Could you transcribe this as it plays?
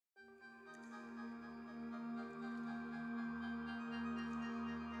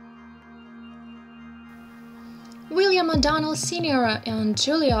William O Donnell Sr. and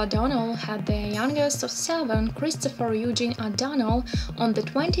Julia O Donnell had their youngest of 7, Christopher Eugene O Donnell, on the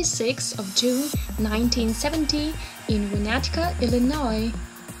 26th of June 1970 in Winnetka, Illinois.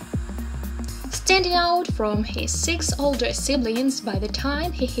 Standing out from his 6 older siblings by the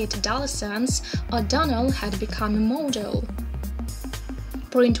time he hit adolescence, O Donnell had become a model.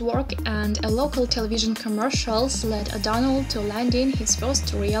 Print work and a local television commercials led O Donnell to landing his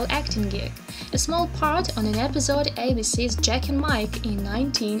first real acting gig, a small part on an episode of ABC's Jack and Mike in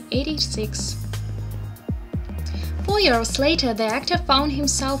 1986. 4 years later, the actor found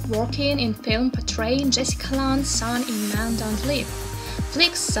himself working in film portraying Jessica Lange's son in Men Don't Live.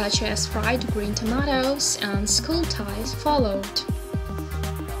 Flicks such as Fried Green Tomatoes and School Ties followed.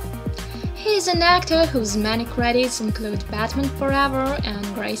 He is an actor whose many credits include Batman Forever and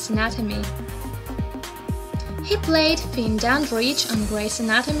Grey's Anatomy. He played Finn Dandridge on Grey's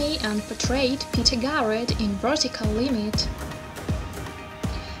Anatomy and portrayed Peter Garrett in Vertical Limit.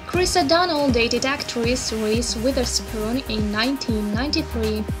 Chris O Donnell dated actress Reese Witherspoon in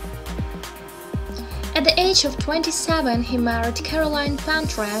 1993. At the age of 27, he married Caroline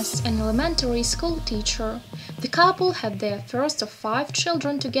Fentress, an elementary school teacher. The couple had their first of 5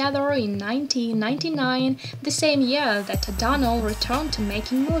 children together in 1999, the same year that O Donnell returned to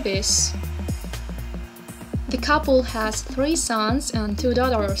making movies. The couple has 3 sons and 2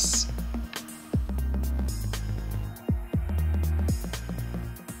 daughters.